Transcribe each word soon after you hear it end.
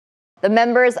The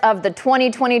members of the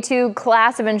 2022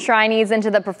 class of enshrinees into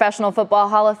the Professional Football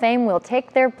Hall of Fame will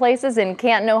take their places in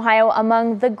Canton, Ohio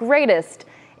among the greatest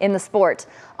in the sport,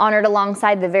 honored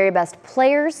alongside the very best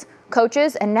players,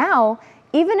 coaches, and now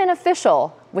even an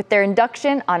official with their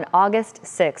induction on August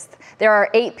 6th. There are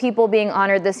 8 people being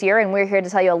honored this year, and we're here to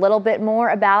tell you a little bit more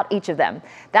about each of them.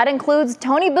 That includes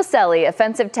Tony Boselli,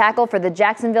 offensive tackle for the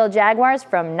Jacksonville Jaguars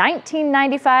from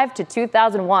 1995 to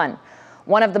 2001.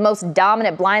 One of the most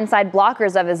dominant blindside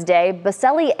blockers of his day,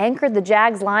 Boselli anchored the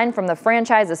Jags line from the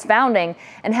franchise's founding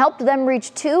and helped them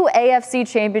reach 2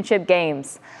 AFC Championship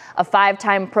Games. A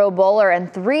 5-time Pro Bowler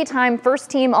and 3-time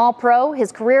first-team All-Pro,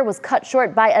 his career was cut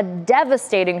short by a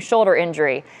devastating shoulder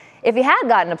injury. If he had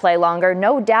gotten to play longer,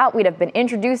 no doubt we'd have been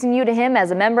introducing you to him as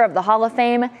a member of the Hall of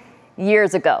Fame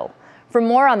years ago. For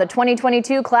more on the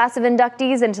 2022 class of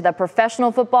inductees into the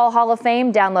Professional Football Hall of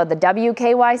Fame, download the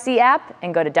WKYC app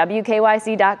and go to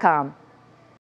WKYC.com.